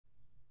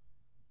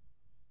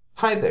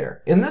Hi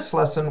there. In this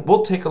lesson,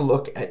 we'll take a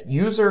look at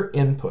user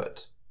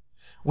input.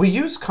 We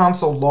use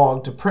console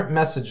log to print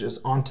messages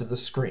onto the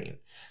screen.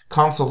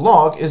 Console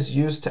log is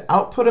used to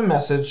output a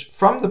message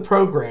from the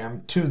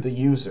program to the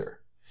user.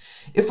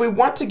 If we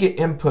want to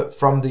get input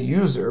from the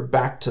user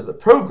back to the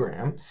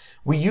program,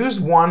 we use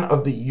one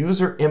of the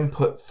user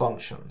input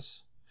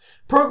functions.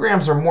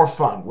 Programs are more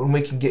fun when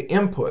we can get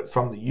input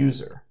from the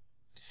user.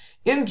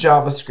 In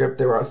JavaScript,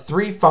 there are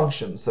three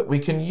functions that we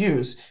can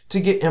use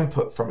to get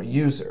input from a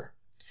user: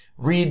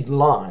 read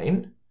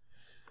line,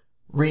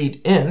 read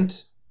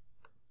int,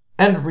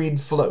 and read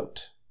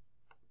float.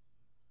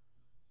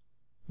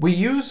 We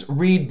use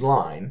read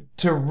line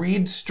to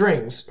read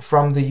strings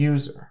from the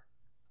user.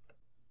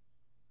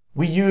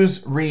 We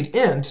use read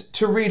int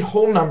to read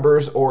whole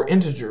numbers or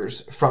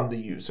integers from the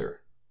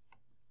user.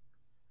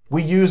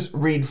 We use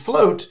read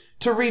float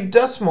to read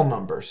decimal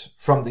numbers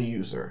from the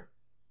user.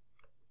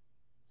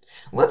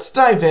 Let's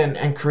dive in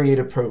and create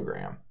a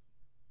program.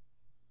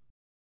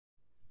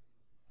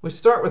 We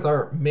start with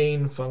our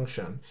main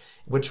function,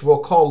 which we'll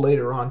call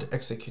later on to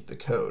execute the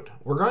code.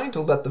 We're going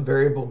to let the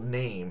variable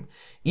name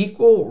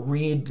equal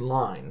read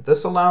line.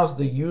 This allows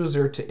the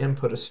user to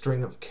input a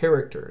string of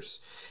characters,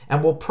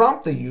 and we'll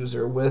prompt the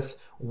user with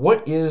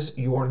 "What is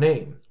your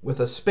name?" with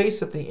a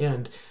space at the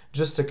end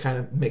just to kind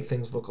of make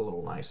things look a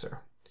little nicer.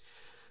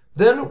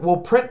 Then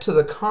we'll print to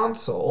the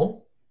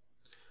console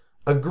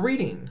a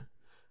greeting,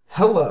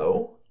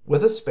 "Hello,"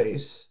 with a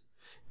space,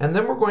 and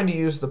then we're going to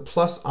use the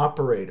plus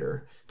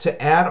operator to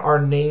add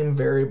our name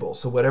variable.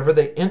 So whatever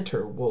they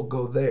enter will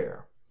go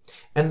there.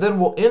 And then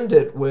we'll end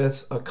it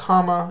with a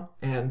comma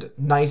and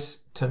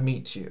 "nice to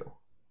meet you,"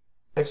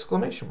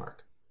 exclamation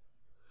mark.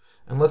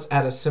 And let's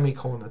add a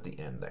semicolon at the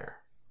end there.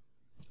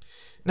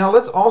 Now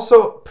let's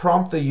also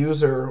prompt the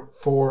user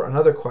for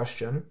another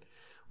question.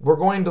 We're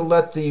going to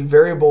let the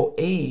variable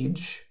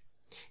age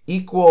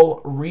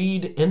equal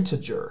read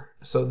integer.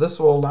 So this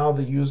will allow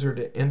the user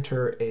to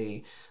enter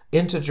a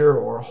integer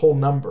or a whole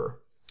number.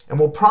 And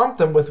we'll prompt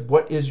them with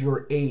 "What is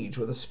your age?"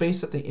 with a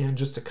space at the end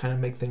just to kind of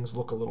make things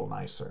look a little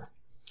nicer.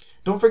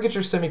 Don't forget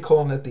your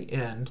semicolon at the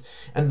end.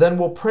 And then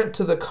we'll print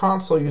to the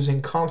console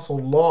using console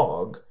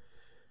log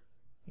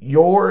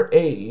your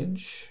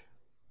age.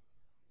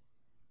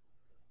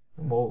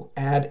 And we'll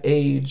add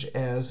age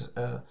as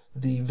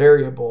the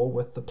variable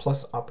with the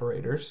plus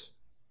operators.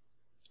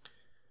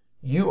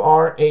 You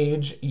are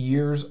age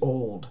years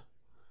old.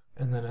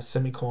 And then a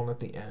semicolon at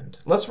the end.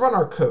 Let's run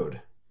our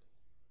code.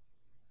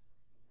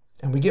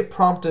 And we get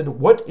prompted,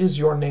 "What is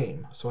your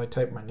name?" So I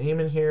type my name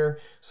in here,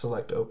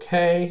 select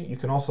OK. You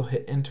can also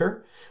hit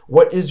enter.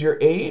 "What is your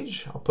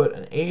age?" I'll put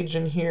an age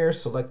in here,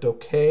 select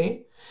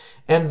OK.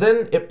 And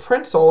then it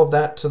prints all of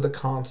that to the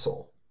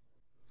console.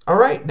 All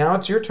right, now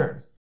it's your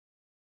turn.